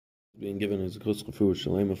being given as a Chus Chafu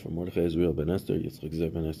Shalema from Mordechai Israel ben Esther, Yitzchak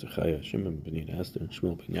Zev ben Esther Chaya, Shimon ben Esther, and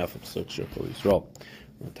Shmuel ben Yaffa, Pesach Shechol Yisrael.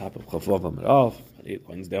 On top of Chavav Amid Alf, 8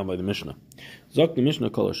 lines down by the Mishnah. Zok the Mishnah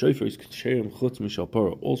called a shofar is Ksherim Chutz Mishal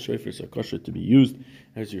Parah. All shofars are kosher to be used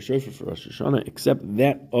as your shofar for Rosh Hashanah, except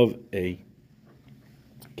that of a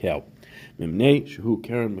cow. Mimnei Shehu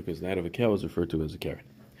Karen, because that of a cow is referred to as a Karen.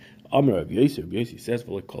 Amar Rav Yosi says,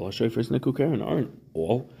 "V'le kol ha-shofars niku Karen." Aren't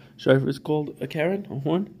all shofars called a Karen, a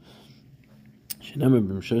horn? Shenemar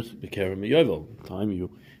b'mshech b'Karen miyovel. Time you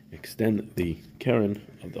extend the Karen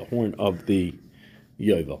of the horn of the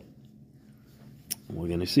Yovel. We're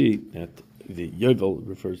going to see that the Yovel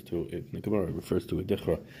refers to, in the Gemara, refers to a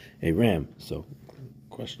dichra, a ram. So the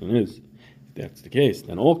question is, if that's the case,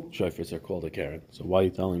 then all shofars are called a Karen. So why are you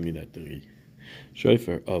telling me that the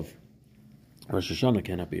shofar of Rosh Hashanah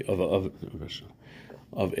cannot be, of a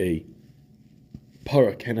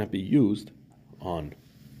parah cannot be used on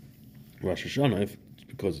Rosh Hashanah if it's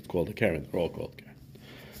because it's called a Karen? They're all called Karen.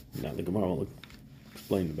 Now the Gemara will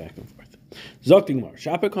explain the back and forth. Zok the Gemara,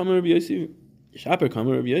 Shaper Kamer Rabbi Yosi.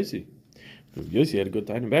 Rabbi Yosi had a good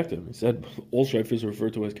time back to him. He said all shofars are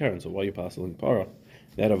referred to as Karen, so why are you passing parah?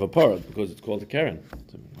 That of a parah, because it's called a Karen.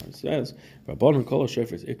 So it says, Rabbanon kol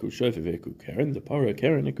shofars iku shofar ve'iku Karen, the parah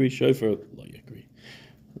Karen ikri shofar lo yikri.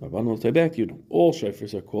 Rabbanon will say back to you, all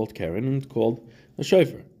shofars are called Karen and it's called a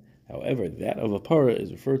shofar. However, that of a parah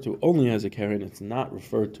is referred to only as a Karen, it's not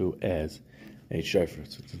referred to as a shofar.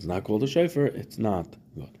 Since it's not called a shofar, it's not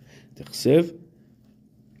good. Tichsiv,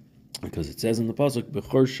 because it says in the pasuk,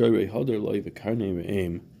 "Bechor sharei hadar loy v'karnei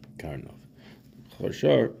re'em karnov." Bechor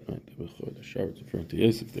shar, right? The shar is referring to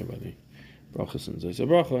Yosef there by the brachas and Zayis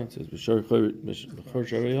bracha. It says Bechor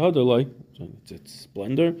sharei hadar loy. So it's its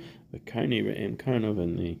splendor. V'karnei re'em karnov,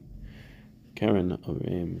 and the Karen of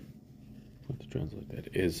re'em, what to translate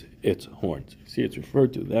that, is its horns. You see, it's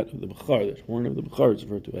referred to that of the Bechor. The horn of the Bechor is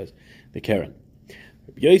referred to as the Karen.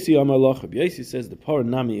 Rabbi Yosi Amalach. Rabbi Yosi says the parah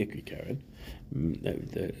nami ikri Karen.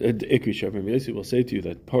 The ikri shofar. Rabbi Yosi will say to you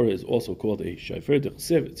that parah is also called a shofar. It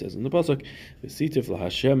says in the pasuk, "V'sitif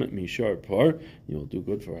laHashem mishar par." You will do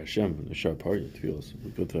good for Hashem from the shar par. Your tefillos will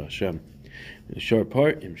do good for Hashem. The shar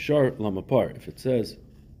par imshar lama par. If it says,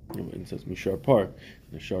 it says mishar par,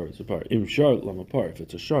 the shar is a par. Imshar lama par. If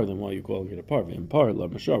it's a shar, then why are you calling it a par? Impar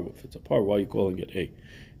lama shar. If it's a par, why are you calling it a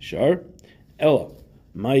shar? Ella.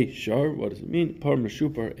 My shar, what does it mean? Par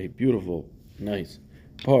meshupar, a beautiful, nice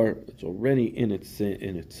par. It's already in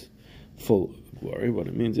its full glory. What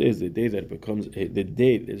it means is the day that it becomes the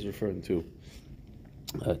date is referring to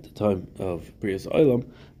at the time of Brias Olam,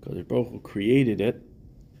 because Baruch Hu created it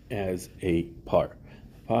as a par.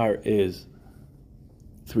 Par is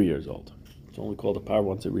 3 years old. It's only called a par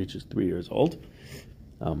once it reaches 3 years old,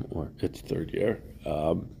 or its third year.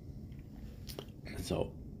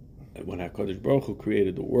 So when HaKadosh Baruch Hu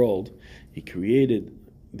created the world, He created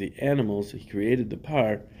the animals, He created the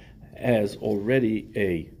par as already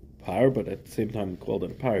a par, but at the same time He called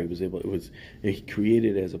it a par. He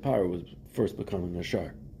created it as a par. It was first becoming a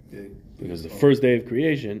shar. Because the first day of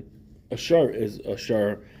creation, a shar is a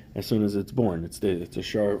shar as soon as it's born. It's a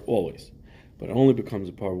shar always. But it only becomes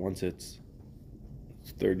a par once it's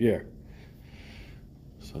third year.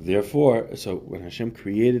 So therefore, when Hashem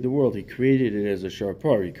created the world, He created it as a shar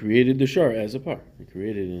par. He created the shar as a par. He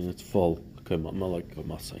created it in its full, like a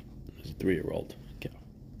masai, as a 3-year-old cow.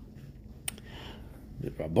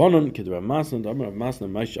 The Rabbanon, Kid Ramasna, Damar Masna,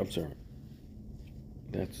 Maish. I'm sorry.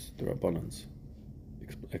 That's the Rabbanon's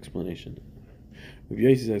explanation. Rav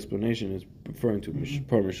Yosef's explanation is referring to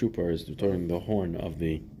par meshupar, is referring the horn of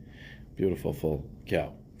the beautiful full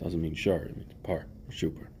cow. Doesn't mean shar, it means par,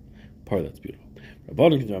 meshupar. Par that's beautiful.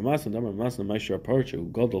 Rabbanon Kid Ramasna, Damar Masna, Maish Parcha,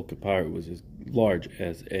 Gadol Kapar, was as large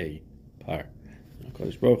as a par.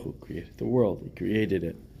 HaKadosh Baruch Hu created the world. He created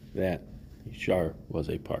it that shar was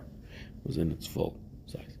a par, was in its full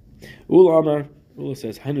size. Ula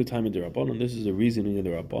says, Hainu time in the Rabbanon. This is the reasoning of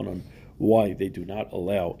the Rabbanon why they do not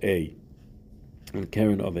allow a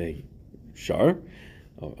Karen of a shar,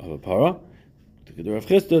 of a para. Rav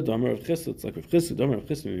Chisda, Damar Rav Chisda, it's like Rav Chisda, Damar Rav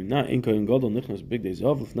Chisda, not in Kohen Gadol nichnas big days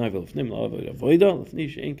of l'fnai v'l'fnim la'avodah l'fni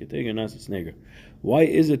she'en keteger nasas neger. Why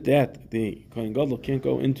is it that the Kohen Gadol can't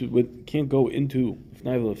go into l'fnai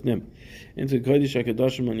v'l'fnim, into Kodesh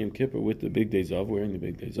HaKadoshim on Yom Kippur with the big days of, wearing the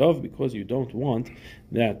big days of, because you don't want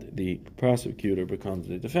that the prosecutor becomes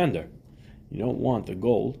the defender. You don't want the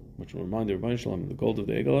gold, which will remind the Rebbeinu Shalom, the gold of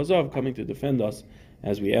the Egel Hazav, coming to defend us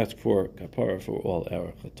as we ask for kapara for all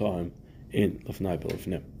our chatam in Lefnai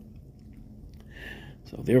B'Lefnim.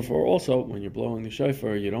 So therefore also, when you're blowing the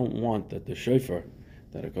shofar, you don't want that the shofar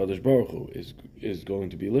that HaKadosh Baruch Hu is going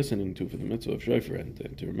to be listening to for the mitzvah of shofar, and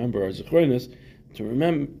to remember our zechronis, to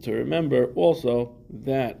remember also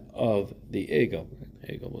that of the egel.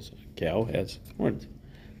 Egel was a cow, has horns.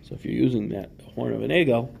 So if you're using that horn of an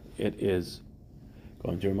egel, it is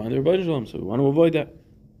going to remind the Rebbeinu Shalom. So we want to avoid that.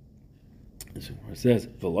 And so it says,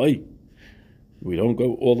 "V'loi," we don't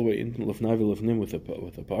go all the way into lefnai v'lefnim with a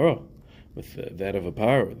para, with that of a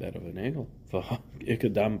par or that of an egel.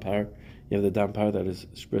 V'ikad dam par. You have the dam par that is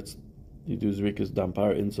spritzed. You do zrikas dam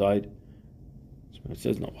par inside. So it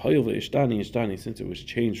says no. Hoyel ishtani, since it was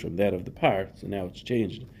changed from that of the par, so now it's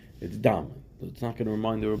changed. It's dam. So it's not going to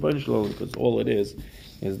remind the Rebbeinu Shalom because all it is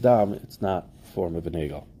dam. It's not form of an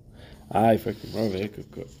egel. You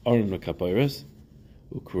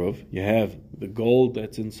have the gold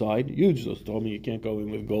that's inside. You just told me you can't go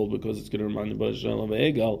in with gold because it's going to remind the Rebbeinu Shalom of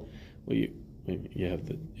egel. Well, you have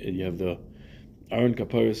the Aaron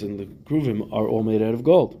Kaparis and the Kruvim are all made out of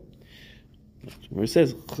gold. Where it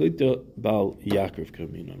says Chlita Bal Yaakov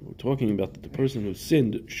Kaminon, we're talking about that the person who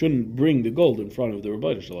sinned shouldn't bring the gold in front of the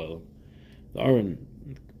Rebbeinu Shalom. The Aaron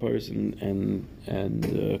Kaparis and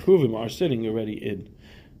Kruvim are sitting already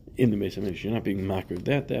in the Beis Hamikdash. You're not being makriv.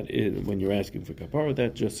 That is when you're asking for kapara.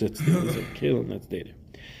 That just sits there. It's a kill, and that's data.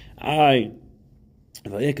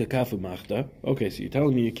 Okay, so you're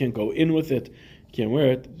telling me you can't go in with it, you can't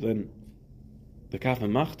wear it. Then the kaf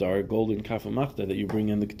machta are golden kaf machta that you bring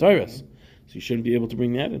in the ketaras, so you shouldn't be able to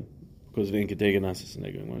bring that in because of inkatega nasis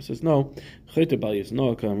negrim. Where it says no, chayta bal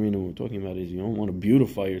yisnoa kamrina. What we're talking about is you don't want to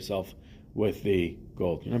beautify yourself with the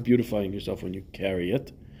gold. You're not beautifying yourself when you carry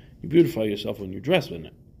it. You beautify yourself when you dress in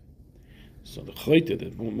it. So the chayta,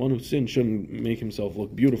 that one who sinned shouldn't make himself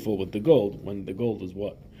look beautiful with the gold when the gold is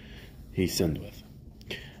what he sinned with.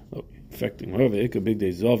 Affecting however, a big day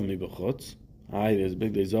zav mi b'chutz. There's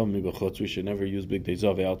big day zav mi b'chutz. We should never use big day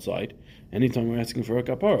zav outside. Anytime we're asking for a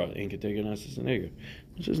kapara, ain't ketega nasis and eger.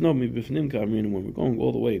 Which is no mi b'fnim kamrin. When we're going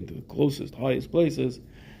all the way into the closest, highest places,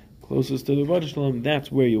 closest to the Rebbeinu Shalom,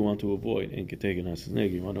 that's where you want to avoid ain't ketega nasis and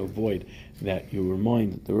eger. You want to avoid that. You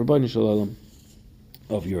remind the Rebbeinu Shalom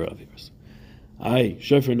of your aviras.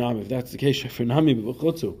 Shofar Nami, if that's the case, Shofar Nami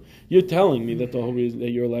b'chutzu. You're telling me that the whole reason that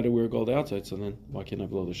you're allowed to wear gold outside, so then why can't I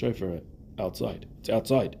blow the shofar outside? It's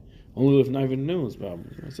outside. Only if Naivan knew is problem.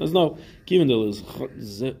 It says no, Kivendel is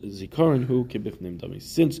Zikaron who kibifnim dami.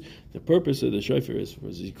 Since the purpose of the shofar is for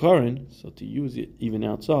Zikaron, so to use it even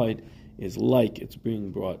outside is like it's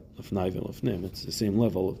being brought of Naivan Lefnim. It's the same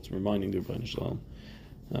level, it's reminding the Rebbeinu Shalom.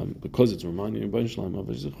 Because it's reminding the Rebbeinu Shalom of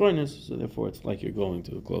his Zikaronis, so therefore it's like you're going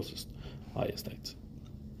to the closest highest heights.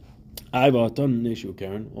 I've done an issue,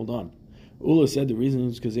 Karen. Hold on. Ula said the reason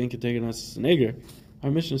is because ain't taken as an eger.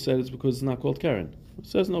 Our Mishnah said it's because it's not called Karen. It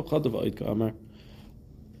says no chadav kamar.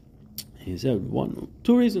 He said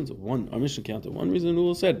two reasons. One, our Mishnah counted one reason.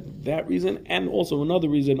 Ula said that reason, and also another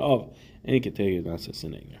reason of ain't taken as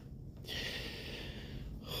an eger.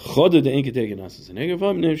 Chadav the ain't taken as an eger.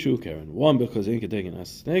 Karen. One because ain't taken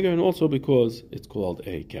as an eger, and also because it's called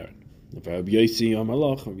a Karen. If Rabbi Yossi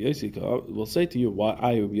will say to you, why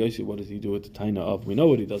Rabbi Yossi, what does he do with the taina of? We know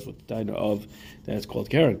what he does with the taina of, that's called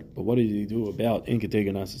Karen. But what did he do about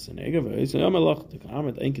Inkatega Nasas and Eger? Yossi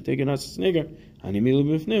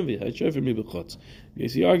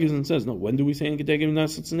argues and says, no, when do we say Inkatega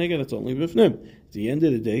Nasas and Eger? That's only Bifnim. At the end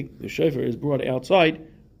of the day, the shofar is brought outside,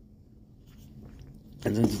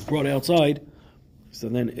 and since it's brought outside, so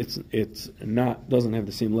then it's not doesn't have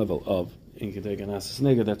the same level of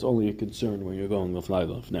that's only a concern when you're going with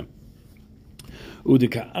Laila.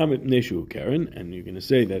 Karen, and you're going to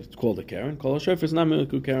say that it's called a Karen. Call a shofar is not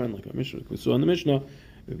Miliku Karen, like we saw in the Mishnah.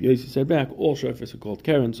 Rabbi Yossi said back, all shofars are called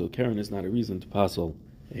Karen, so Karen is not a reason to passel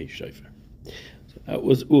a shofar. So that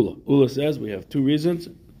was Ula. Ula says we have two reasons,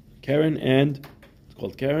 Karen and it's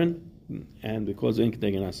called Karen, and because the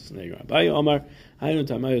reasoning of the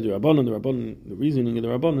reasoning of the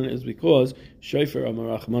Rabbanon is because shofar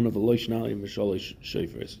amarachman of Eloishnali v'sholish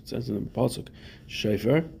shofars. It says in the pasuk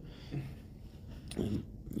shofar, and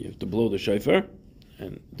you have to blow the shofar,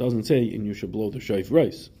 and it doesn't say and you should blow the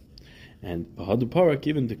shofar. And bahadu parak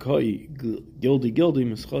even the koi gildi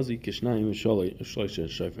mischazi kishnayim v'sholish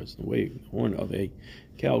shofars. The way the horn of a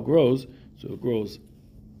cow grows, so it grows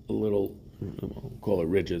a little. We'll call it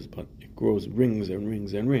ridges, but it grows rings and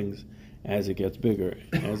rings and rings as it gets bigger,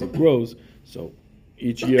 as it grows. So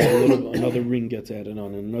each year another ring gets added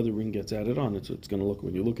on, and another ring gets added on. And so it's going to look,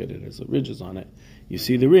 when you look at it, as the ridges on it, you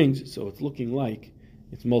see the rings. So it's looking like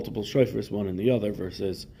it's multiple shofars, one in the other,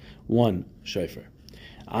 versus one shofar.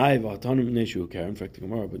 I've a ton of an issue, Karen, in fact, the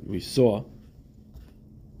Gemara, but we saw,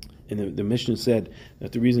 and the Mishnah said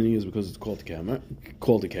that the reason is because it's called a Karen.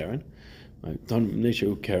 Right?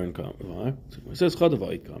 Karen Kamar. It says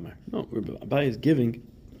Chadavai Kamar. No, Abai is giving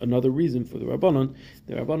another reason for the Rabbanon.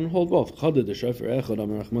 The Rabbanon hold both. Chada the Shofar Echad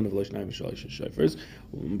Amar Rachman of Leishnai Mishalish Shofars.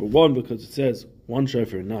 Number one, because it says one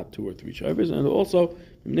Shofar, not two or three Shofars, and also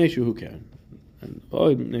Neshu Karen. And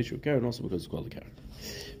Neshu Karen also because it's called a Karen.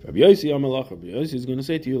 Rabbi Yossi Amalach, Rabbi Yossi is going to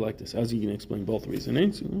say to you like this. How's he going to explain both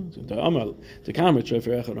reasonings? You tell me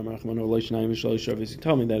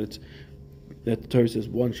that it's that the Torah says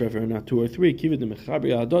one shofar and not two or three.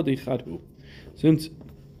 Since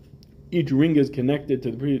each ring is connected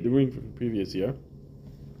to the ring from the previous year,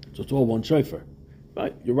 so it's all one shofar.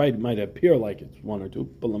 Right? You're right, it might appear like it's one or two,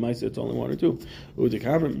 but Lamaisa it's only one or two. You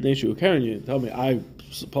tell me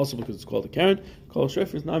it's possible because it's called a Karen. Called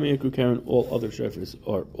shofars, Nami Eku Karen, all other shofars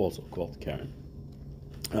are also called Karen.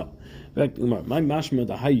 Now, in fact, my mashma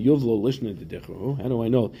the hay yovlo lishna de dechru. How do I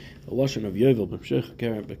know the lashon of yovel b'mshech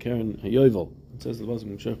Karen b'Karen hayovel? It says the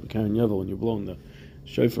lashon b'mshech Karen yovel when you're blowing the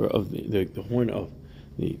shofar of the horn of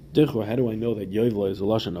the dechru. How do I know that yovel is a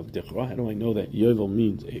lashon of dechru? How do I know that yovel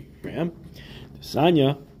means a ram? The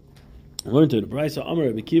Sanya, I learned to the Brisa Amar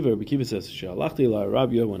Rabbi Kiva. Rabbi Kiva says, "Shalachti la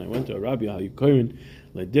Arabia." When I went to Arabia, hayukorin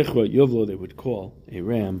la dechra yovlo, they would call a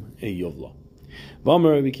ram a yovlo.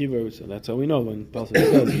 V'amar Rabbi Kiva, so that's how we know when pasuk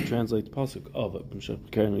says he translates pasuk of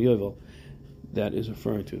b'mshech Karen yovel, that is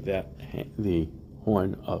referring to the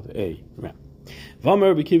horn of a ram.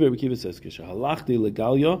 V'amar Rabbi Kiva says, "Kishahalachti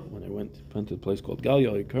leGalia." When I went to the place called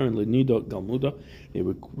Galia, currently Nida Galmuda, they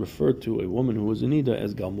would refer to a woman who was a Nida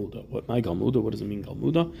as Galmuda. What Galmuda? What does it mean,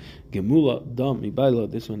 Galmuda? Gemula dam mibayla.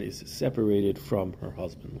 This one is separated from her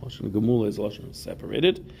husband. Gemula is lashon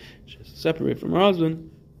separated. She's separated from her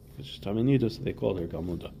husband. She's Tami Nida, so they called her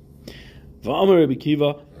Galmuda. V'amar Rabbi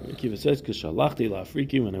Kiva says, "Kishalachti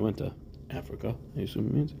la'Afriki." When I went to Africa, I assume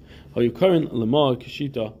it means hayukarin lema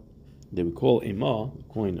kishita. They would call a ma,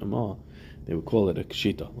 coin a ma, they would call it a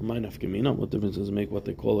kshita. What difference does it make what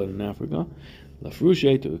they call it in Africa?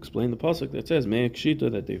 Lafrushe, to explain the pasuk that says mea kshita,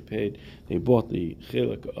 that they bought the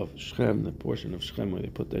chelik of Shechem, the portion of Shechem where they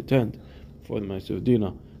put their tent for the Ma'aser of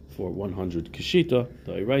Dina for 100 kshita,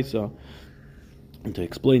 the Iraisa. And to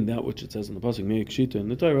explain that which it says in the pasuk mea kshita in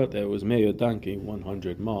the Torah, there was mea donkey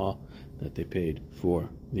 100 ma that they paid for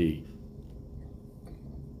the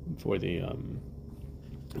plot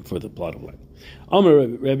of land. Amar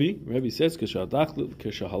Rebbe says, when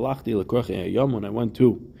I went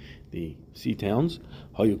to the sea towns,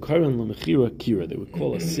 they would call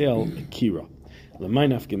a sale a kira.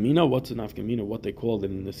 What's an afgamina? What they called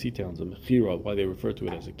it in the sea towns, a mechira, why they refer to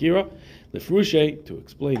it as a kira. Lefrushe, to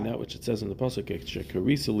explain that which it says in the pasuk,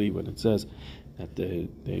 when it says that they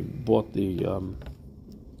bought the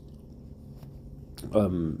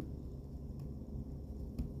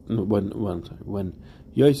when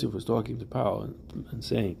Yosef was talking to Paro and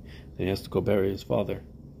saying that he has to go bury his father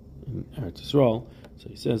in Eretz Yisrael, so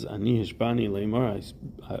he says, "Ani hishbani leimar,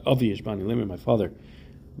 Avi hishbani leimar, my father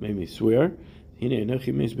made me swear." And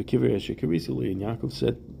Yaakov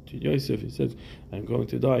said to Yosef, he says, "I'm going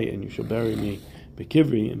to die, and you shall bury me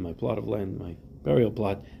bekivri, in my plot of land, my burial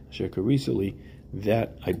plot, asher karisali,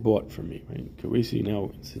 that I bought from me." Right? Karisi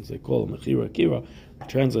now, since they call him Mechira Kira,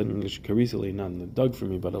 translate in English karisali, not in the dug for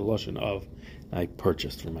me, but a lashon of I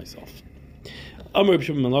purchased for myself. Amar Reb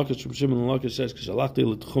Shimon ben Lakish says,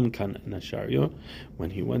 when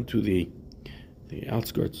he went to the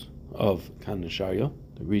outskirts of Kan Nasharia,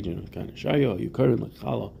 the region of Kan Nasharia, Yukarin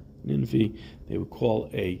Chala Ninfi, they would call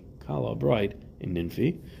a Kala bride in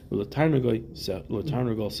Ninfi, Latarnagol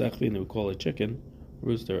Sechvi, and they would call a chicken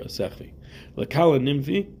rooster a Sechvi. Lakala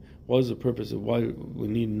Ninfi, what is the purpose of why we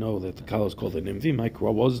need to know that the Kala is called a Ninfi?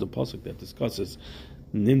 Mikra, what is the pasuk that discusses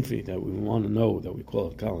Ninfi, that we want to know that we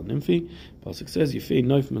call it Kala Ninfi? Pasuk says, Yifei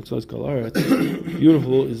Noif Mitzvahs Kal Aretz.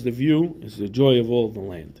 Beautiful is the view, is the joy of all the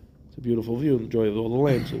land. It's a beautiful view, the joy of all the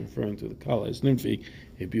land. So referring to the Kala is Ninfi,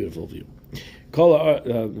 a beautiful view. Kala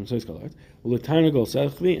Mitzvahs Kal Aretz. Well, the Tarnagol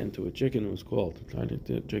Sechvi, and to a chicken it was called,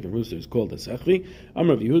 the chicken rooster is called a Sechvi.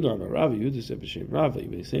 Amar Yehuda, and Rav Yehuda said B'Shem Rav,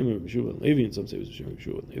 they say B'Shuva and Levi, and some say B'Shem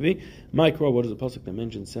B'Shuva and Levi. Mikra, what is the pasuk that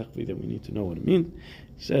mentions Sechvi that we need to know what it means?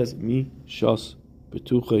 It says Mi Shas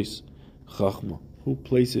Betuches Chachma, who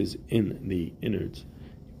places in the innards,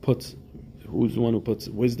 who's the one who puts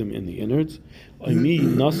wisdom in the innards? Mi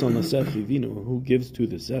Nasan LaSechvi Vino, who gives to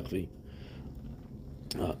the Sechvi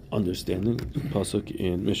understanding. Pasuk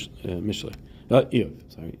in Mishlei,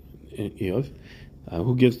 Eov,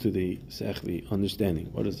 who gives to the Sechvi understanding.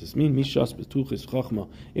 What does this mean? Mi Shas Betuches Chachma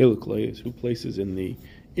Eluklayis, who places in the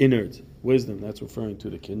innards wisdom. That's referring to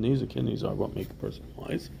the kidneys. The kidneys are what make a person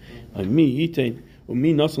wise. Mi Yitain,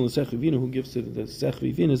 Mi Nasan LaSechvi Vino, who gives to the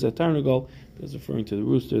Sechvi Vino is a Tarnagol. is referring to the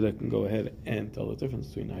rooster that can go ahead and tell the difference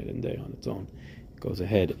between night and day on its own. It goes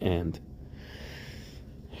ahead and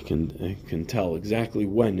can tell exactly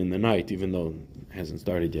when in the night, even though it hasn't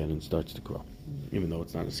started yet, and starts to crow, even though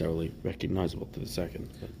it's not necessarily recognizable to the second.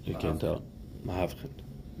 But it can tell. Mahavchen.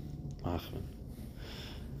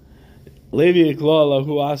 Levi ikla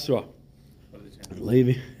lahu asra.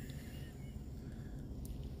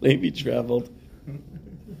 Levi traveled.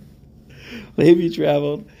 Levi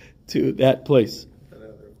traveled to that place.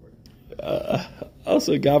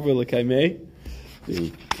 Also, Gavra Lekaimei,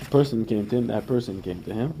 the person came to him, that person came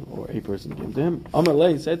to him, or a person came to him.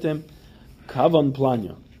 Amalei said to him, Kavan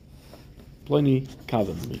Planya. Pliny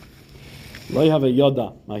Kavan me. Loi have a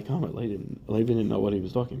Yoda. My comment, Levi didn't know what he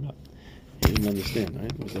was talking about. He didn't understand,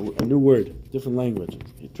 right? It was a new word, different language.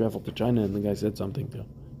 He traveled to China and the guy said something to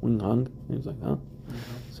Wing Hung. He was like, huh?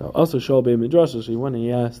 So also Sholbe Midrash, so he went and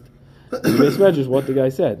he asked the base measures what the guy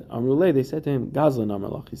said. Amrulay, they said to him, Gazlan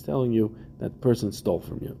Amalach, he's telling you that person stole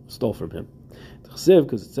from him.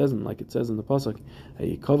 Because it says, like it says in the pasuk,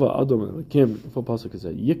 Yikova Adam Elikim. The full pasuk is a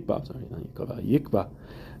Yikba. Sorry, not Yikova, Yikba.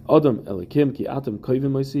 Adam Elikim ki Atam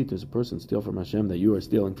Koivim Moisi. There's a person steal from Hashem that you are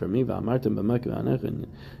stealing from me. Va'amartem b'mekah anech, and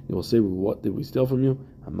you will say, what did we steal from you?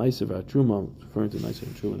 Ha'maiser v'atruma, referring to Maiser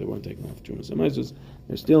and Truma. They weren't taking off Truma. So Maisers,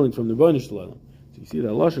 they're stealing from the Bonish Shalom. So you see that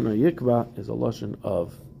lashon Yikba is a lashon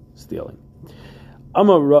of stealing.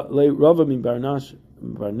 Amar Rava min Barnish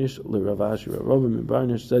le Ravashi. Rava min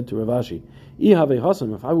Barnish said to Ravashi,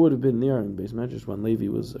 if I would have been there in Beis Medrash when Levi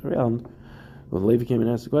was around, when Levi came and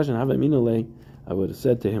asked the question, I would have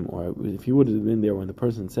said to him, or if he would have been there when the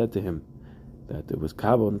person said to him that it was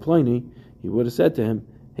Kabo and Pliny, he would have said to him,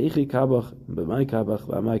 Heichi Kabach, b'mai Kabach,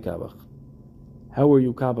 b'mai Kabach. How were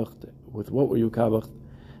you Kabach? With what were you Kabach?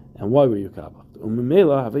 And why were you Kabach?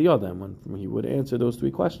 Umimela have a yodam. When he would answer those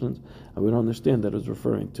three questions, I would understand that it was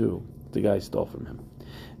referring to the guy stole from him.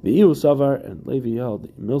 The Iu Savar and Levi held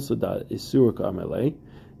Milsada Isur Karmelei.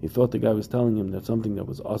 He thought the guy was telling him that something that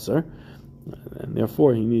was Asar, and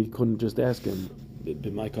therefore he couldn't just ask him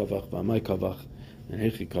B'mai Kavach, B'mai Kavach, and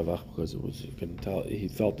Hechi Kavach, because it was he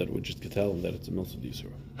felt that it would just tell him that it's a Milsada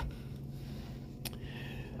Isur.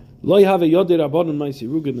 Lo have a Yodir Rabbanon my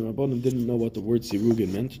Sirugin. The Rabbanon didn't know what the word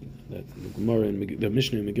Sirugin meant. That the Gemara and the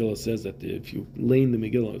Mishnah in Megillah says that if you lane the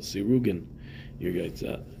Megillah Sirugin, you're going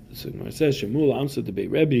to. So it says Shemula answered the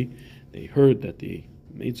Beit Rebbe. They heard that the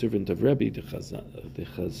maidservant of Rebbe, the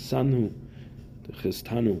Chaztanu,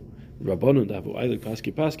 Rabbanu Davu Eilik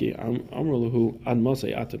Paski Amruluhu Ad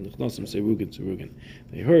Masay Atam Nichnasim Sirugin.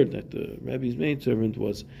 They heard that the Rebbe's maidservant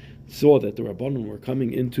saw that the Rabbanon were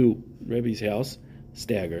coming into Rebbe's house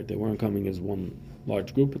staggered. They weren't coming as one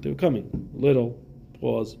large group, but they were coming little,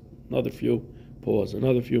 pause, another few, pause,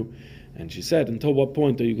 another few. And she said, until what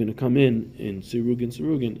point are you going to come in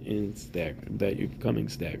Sirugin, in staggered, that you're coming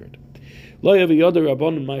staggered? Lo have a other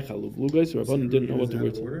Rabbanon my chaluk lugais. Rabbanon didn't know what the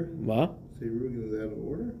words. What? Sirugin is out of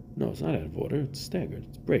order? No, it's not out of order. It's staggered.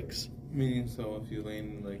 It's breaks. Meaning, so if you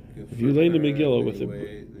lane if you lane the Megillah with you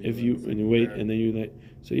wait and then you lane,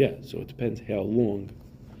 so yeah, so it depends how long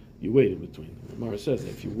you wait in between. Mara says that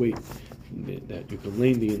if you wait, that you can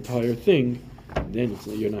lane the entire thing, then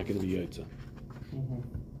you're not going to be Yotza. Mm-hmm.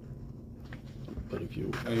 But if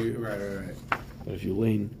you right. But if you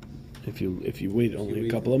lane, if you wait only a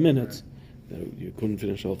couple of minutes, that you couldn't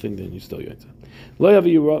finish the whole thing, then you still Yotza. Lo have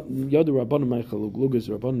you Yadu Rabbanon my chaluk lugos.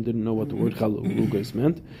 Rabbanon didn't know what the word chaluk lugos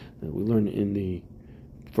meant. We learned in the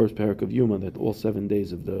first parak of Yuma that all 7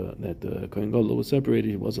 days of that Kohen Gadol was separated,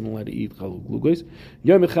 he wasn't allowed to eat chaluk lugos.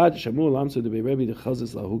 Yom echad Shamuel answered the Rebbe the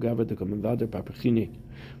chazis lahu gaver the komenvader papachini.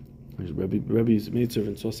 Rebbe's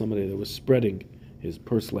maidservant saw somebody that was spreading his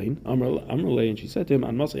purslane. Amrulay, and she said to him,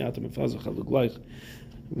 "An masay atam efazach chaluk laich.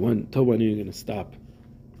 Till when are you going to stop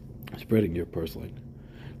spreading your purslane?"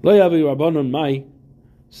 Lo yavi rabbanon mai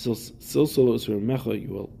silsilos remecha.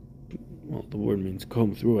 You will. Well, the word means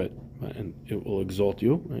comb through it, and it will exalt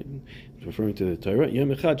you. Right, it's referring to the Torah. Yom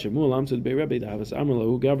echad Shemuel answered Beit Rebbe dahavas amar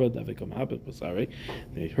lahu gavra davikom hapet pasare.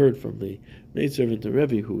 They heard from the maidservant of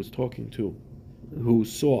Rebbe who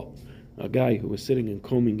saw a guy who was sitting and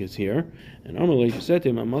combing his hair, and Amalei said to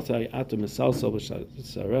him,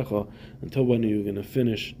 until when are you going to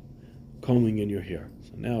finish combing in your hair?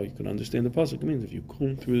 So now you can understand the pasuk. It means if you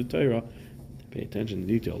comb through the Torah, pay attention to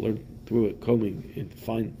detail, learn through it, combing in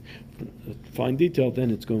fine detail,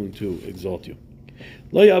 then it's going to exalt you.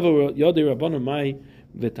 In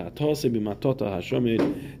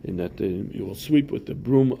that you will sweep with the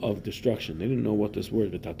broom of destruction. They didn't know what this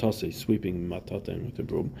word v'tatase, sweeping matata and with the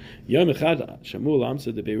broom.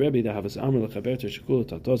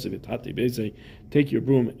 Take your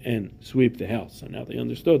broom and sweep the house. So now they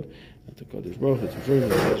understood That the Kodesh Baruch Hu, it's referring to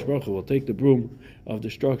the Kodesh Baruch Hu will take the broom of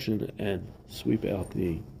destruction and sweep out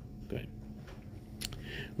the grain.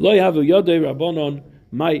 Lo yavu yodei rabbanon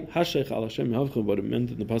mai hashech al Hashem yahavcha. What it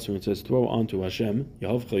meant in the pasuk, it says, throw onto Hashem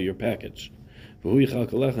yahavcha your package.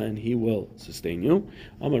 And he will sustain you.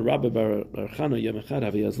 I was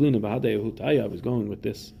going with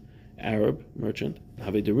this Arab merchant. I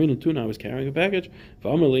was carrying a package.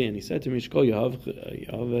 And he said to me,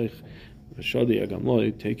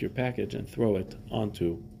 take your package and throw it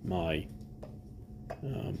onto my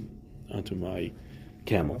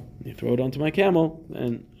camel. You throw it onto my camel,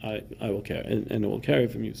 and I will carry, and it will carry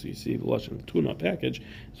from you. So you see, the lashon tuna package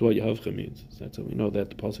is what Yahavcha means. So that's how we know that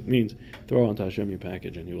the pasuk means throw onto Hashem your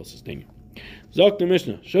package, and He will sustain you. Zok the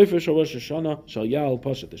Mishnah, Shofar shel Rosh Hashanah shall Yal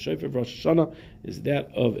Pashat. The Shofar of Rosh Hashanah is that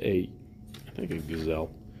of a gazelle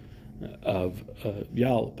of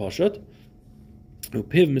Yal Pashat.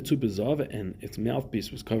 Upiv mitzubezav, and its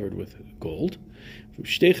mouthpiece was covered with gold. From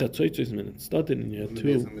shteicha tzoytzos, and it started, and you had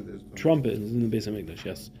two trumpets in the Beis Hamikdash.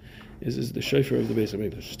 Yes, this is the shofar of the Beis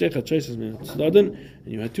Hamikdash. Shteicha tzoytzos, and it started, and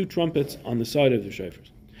you had two trumpets on the side of the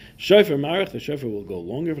shofars. Shofar marach, the shofar will go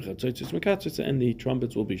longer. V'chatzoytzos mekatzos, and the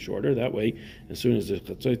trumpets will be shorter. That way, as soon as the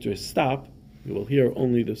chatzoytzos stop, you will hear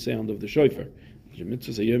only the sound of the shofar. Because the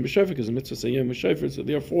mitzvah sayem b'shofar, so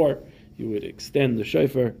therefore you would extend the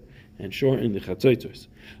shofar and shorten the chatzaitos.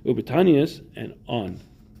 Ubetanias, and on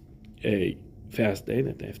a fast day,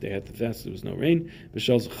 that if they had to fast, there was no rain.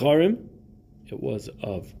 B'shal zacharim, it was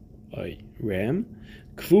of a ram.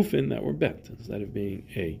 Kfufin, that were bent. Instead of being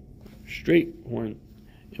a straight horn,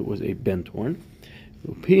 it was a bent horn.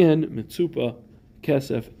 Upian mitzupa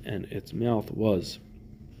kesef, and its mouth was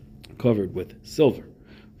covered with silver.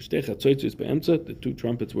 The two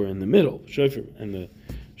trumpets were in the middle, shofar, and the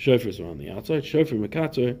shofars were on the outside. Shofar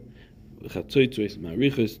mekatzor, chatzoitzos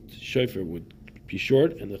marichos, shofar would be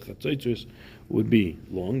short, and the chatzoitzos would be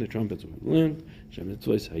long. The trumpets would be long.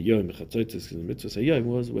 Shemitzvos hayoim chatzoitzos, because the mitzvos hayoim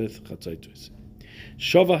was with chatzoitzos.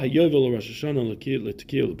 Shava hayovel Rosh Hashanah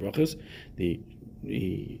letekiyah lebrachos.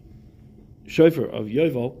 The shofar of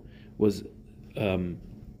Yovel was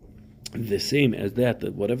the same as that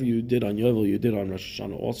whatever you did on Yovel, you did on Rosh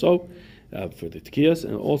Hashanah also, for the tekiyas,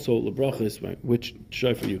 and also lebrachos, right, which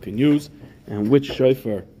shofar you can use, and which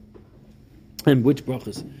shofar and which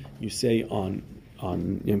brachas you say on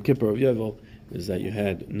Yom Kippur of Yovel is that you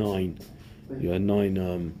had nine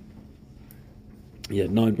brachas,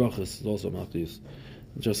 also machlis,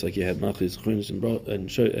 just like you had machlis, chunos, and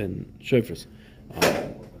shofars,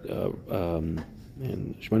 and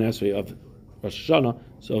Shemona Esrei of Rosh Hashanah,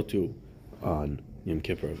 so too on Yom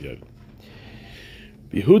Kippur of Yovel.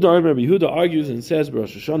 Yehuda argues and says,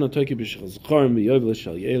 Rosh Hashanah toki b'shel zacharim v'yovel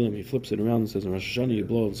shel yelim. He flips it around and says, in Rosh Hashanah you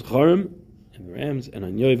blow on zacharim and rams, and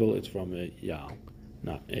on Yovel it's from a yal,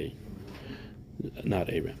 not a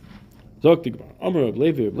ram. Zok the Gemara. Amar Reb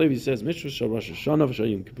Levi says, Mitzvah shel Rosh Hashanah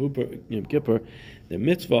v'shel Yom Kippur. The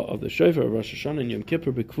mitzvah of the shofar of Rosh Hashanah and Yom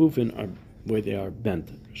Kippur b'kfufin are where they are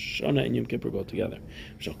bent. Rosh Hashanah and Yom Kippur go together.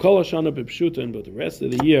 Shel kol Hashanah b'pshutin, but the rest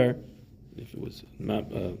of the year, if it was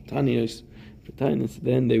Tanias,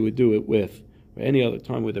 then they would do it with, or any other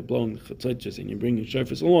time where they're blowing the chatzaitis and you're bringing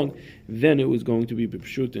shofars along, then it was going to be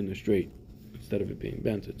b'pshut the straight. Instead of it being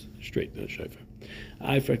bent, it's straight, the shofar.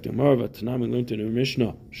 I fracted Marva, Tanami learned in our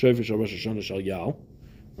Mishnah, shofar shal Rosh Hashanah shal Yal.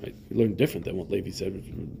 Right? We learned different than what Levi said.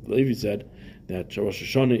 Levi said that Rosh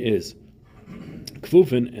Hashanah is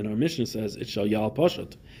kfufin, and our Mishnah says it shall Yal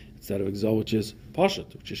Pashat, instead of Exal, which is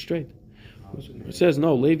Pashat, which is straight. It says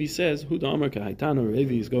no. Levi says Huda Amar Kahaitana.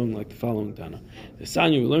 Levi is going like the following Tana. The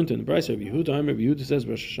Sanya we learned in the Brisa of Yehuda Amar. Yehuda says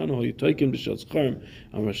Rosh Hashanah ho Yitoikim b'shel zacharim.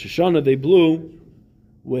 On Rosh Hashanah they blew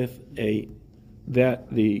with the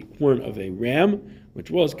horn of a ram,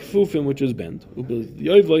 which was kfufim, which was bent.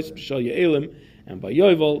 Yovelos b'shel ye'elim, and by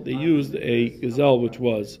Yovel they used a gazelle, which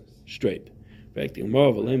was straight. In fact, the Gemara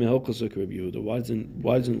of Alema Helchos like Rabbi Yehuda. Why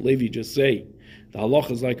doesn't Levi just say the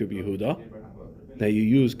halacha is like Rabbi Yehuda, that you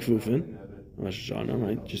use kfufim? Rosh Hashanah,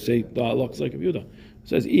 right? Just say the halach is like Rabbi Yehuda. It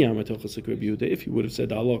says if you would have said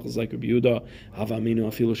the halach is like Rabbi Yehuda, havaminu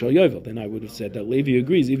afilu shal Yovel, then I would have said that Levi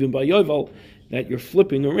agrees even by Yovel that you're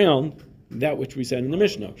flipping around that which we said in the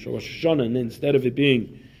Mishnah. Rosh Hashanah, and instead of it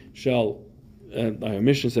being shall, our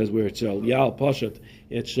Mishnah says where it shall Yal Pashat,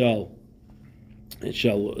 it shall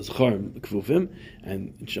Zcharim Kfufim,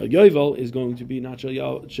 and shall Yovel is going to be not shall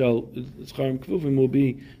Yal, shall Zcharim Kfufim will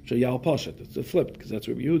be shall Yal Pashat. It's a flip because that's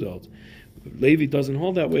what Yehuda holds. Levi doesn't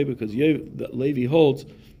hold that way because Levi holds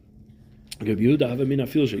Rabbi Yehuda Havamina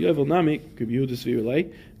Fil Shal Yovel Nami Rabbi Yehuda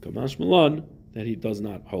Svirei Kamash Malon that he does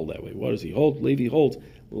not hold that way. What does he hold? Levi holds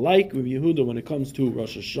like Rabbi Yehuda when it comes to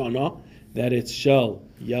Rosh Hashanah, that it's shel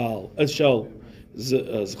zacharim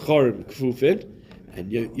kfufin,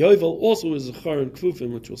 and Yovel also is zacharim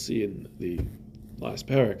kfufin, which we'll see in the last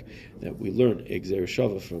parak that we learn Exer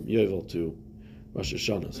Shava from Yovel to Rosh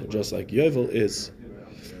Hashanah. So just like Yovel is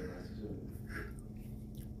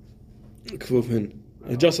kfufin,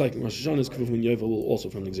 just like Rosh Hashanah is kfufin, Yovel will also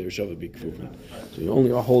from Exer Shava be kfufin. So he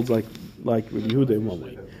only holds like Rabbi Yehuda in one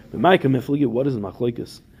way. But Ma'ika Mefligi, what is the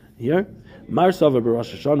machlokes here? Mar Sava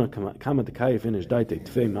Rosh Hashanah Kama Dekaya finish Daite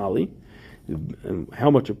Tfei Mali. And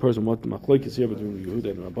how much a person, what the machlokes here between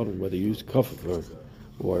Yehuda and Rabbanon, whether you use kafaf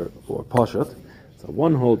or pashat. So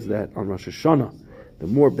one holds that on Rosh Hashanah, the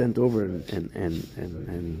more bent over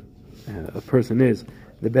and a person is,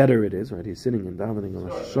 the better it is. Right? He's sitting and davening on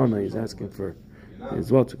Rosh Hashanah. He's asking for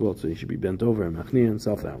his what's called, so he should be bent over and machnia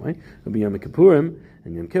himself that way. It'll be Yom Kippurim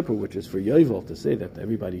and Yom Kippur, which is for Yovel to say that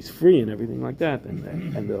everybody's free and everything like that, and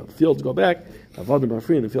the fields go back. Avadim are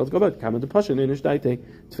free and the fields go back. Kama de pasha neinish daite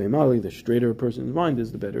tfei mali. The straighter a person's mind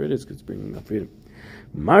is, the better it is, because it's bringing that freedom.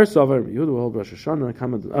 Mar Savar Yehuda will hold Rosh Hashanah,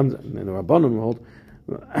 and the Rabbanon will hold.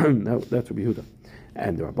 That's Rabbi Yehuda,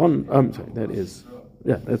 and the Rabbanon.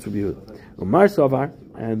 That's Rabbi Yehuda. Mar Savar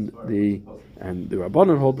and the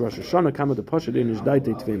Rabbanon hold Rosh Hashanah kama de pasha neinish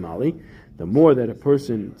daite tfei mali. The more that a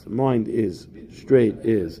person's mind is straight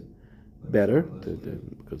is better,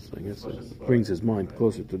 because I guess it brings his mind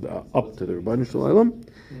closer to up to the Rebbeinu Shalom.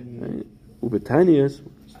 Ubetanius,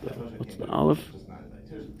 what's the aleph?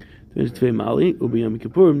 There's Tvei Mali. Ubiyam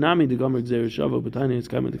Kippurim Nami de Gomer Gzeir Shava. Ubetanius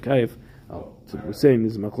Kamen de Kayif. So we're saying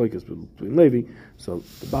this is machlokes between Levi. So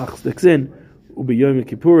the Bach sticks in Ubiyam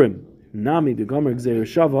Kippurim Nami de Gomer Gzeir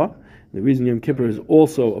Shava. The reason Yom Kippur is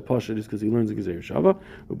also a pashat is because he learns a Gezer Shava.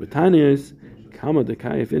 Ubetanius Kama de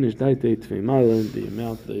Kayif finish Daite Tvei Mali. The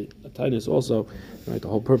amount the Tanius also, right? The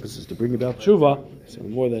whole purpose is to bring about tshuva. So the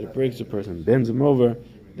more that it breaks a person, bends him over,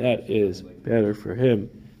 that is better for him.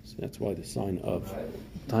 So that's why the sign of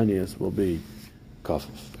Tinius will be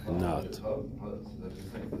kafuf, not.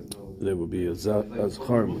 There will be a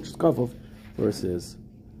zcharim, which is kafuf, versus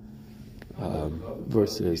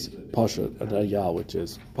pashat, and a yal, which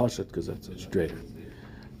is pashat, because that's straighter.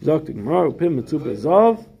 Zaktik Gemara Pim Mitzupa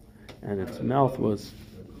Zav, and its mouth was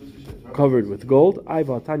covered with gold.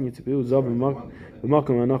 Aiva Tanya Tipu Zav B'Makom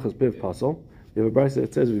Anachas Piv Pasal. You have a brayso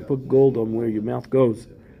that says if you put gold on where your mouth goes,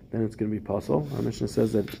 then it's going to be pasal. Our Mishnah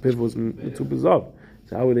says that the piv was Mitzupa Zav.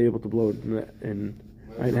 So how were they able to blow it in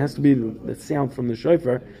right? It has to be the sound from the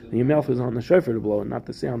shofar, and your mouth is on the shofar to blow, and not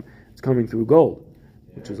the sound it's coming through gold,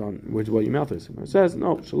 which is what your mouth is. And it says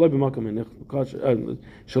no, shaloi b'makam enachas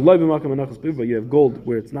piv, but you have gold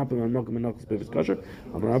where it's not b'makam enachas piv, it's kosher.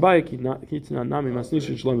 Amar Abaye kitna nami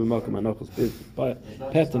masnishin shaloi b'makam enachas piv.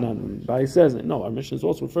 Petanan Abaye says no. Our Mishnah is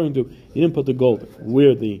also referring to you didn't put the gold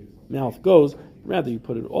where the mouth goes, rather you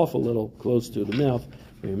put it off a little close to the mouth,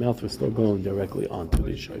 where your mouth was still going directly onto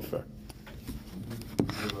the shofar.